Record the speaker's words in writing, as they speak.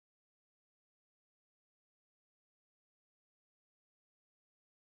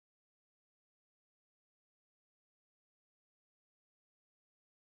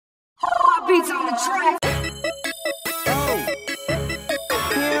Hot beats on the track.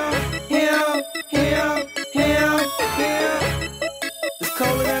 It's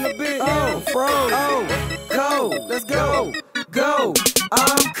colder than a bitch. Oh, froze. Oh, cold. Let's go. Go.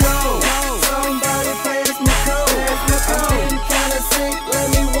 I'm cold. Somebody pass me cold. I'm getting kinda sick. Let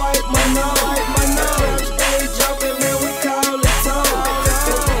me wipe my nose. Stay jumping, man. We call it toe.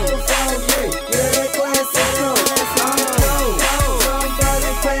 Yeah, that classic cold. I'm cold.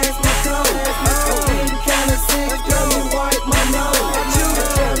 Somebody pass me cold. I'm getting kinda sick. Let me wipe my nose.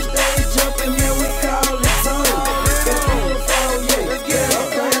 Stay jumping, man. We call it toe.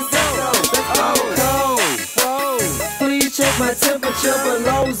 Check my temperature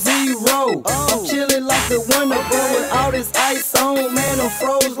below 0. I'm chilling like the winter, but with all this ice on, man, I'm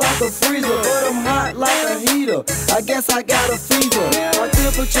froze like a freezer, but I'm hot like a heater. I guess I got a fever. My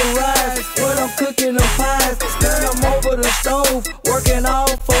temperature rise when I'm cooking the pies. Then I'm over the stove, working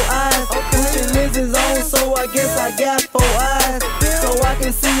all 4 eyes. Pushing lenses on, so I guess I got 4 eyes. So I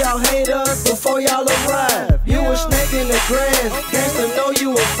can see y'all haters before y'all arrive. You a snake in the grass, gangsta know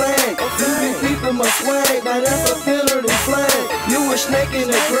you a fag. You be peeping my swag, now that's a penalty flag. You a snake in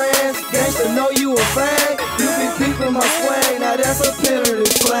the grass, gangsta know you a fag. You be peeping my swag, now that's a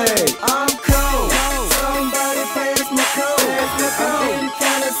penalty flag. I'm cold, somebody pass me cold. I'm getting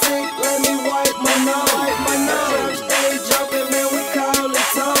kinda sick, let me wipe my nose. Stay jumping, man, we call it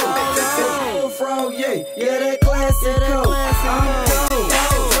toe. Frog, yeah, that classic cold. I'm cold,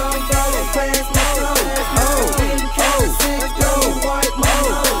 somebody pass me cold. I'm getting kinda sick, let me wipe my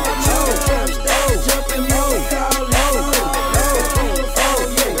nose. Stay jumping, man, we call it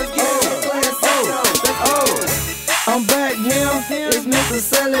I'm back here, it's meant to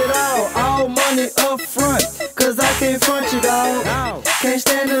sell it all money up front, cause I can't front you, dawg. Can't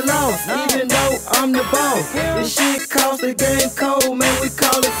stand the loss, even though I'm the boss. This shit cost the game cold, man, we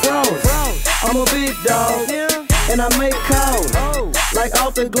call it frost. I'm a big dog, and I make calls, like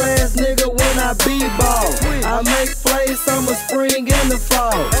off the glass, nigga, when I b-ball. I make plays summer, spring, and the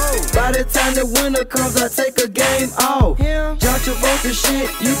fall. By the time the winter comes, I take a game off. John Travolta shit,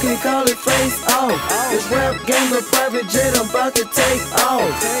 you can call it face off. This rap game a private jet, I'm about to take off.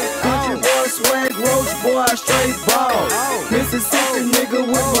 Country boy swag, roach boy, I straight ball. Mississippi nigga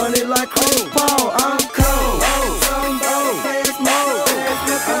with money like Chris Paul. I'm cold, somebody pass me cold.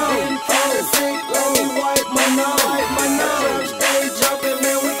 I'm getting kinda sick, let me wipe my nose. Stay jumping,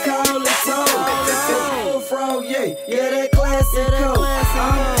 man, we call it toe. Frog, yeah, that classic cold.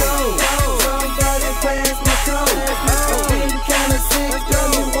 I'm cold, somebody pass me cold. I'm getting kinda sick, let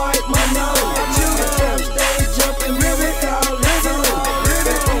me wipe my nose. Stay jumping, man, we call it toe.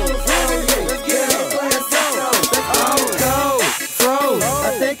 Yeah, that classic cold. I'm cold, froze.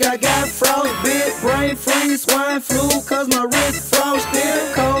 I think I got frostbite, brain freeze, swine flu, cause my wrist froze still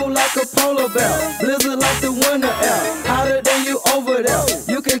cold like a polar bear. Blizzard like the winter air, hotter than you over there.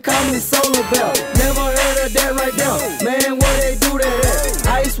 You can call me Solar Bell. Never heard of that right now, man, where they do that at?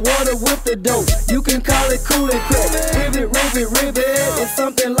 Ice water with the dope, you can call it cool and crack. Ribbit, it's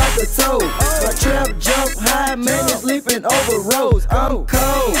something like a toad. My trap jump high, man, it's leaping over roads. I'm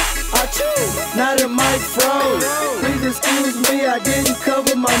cold, I choose.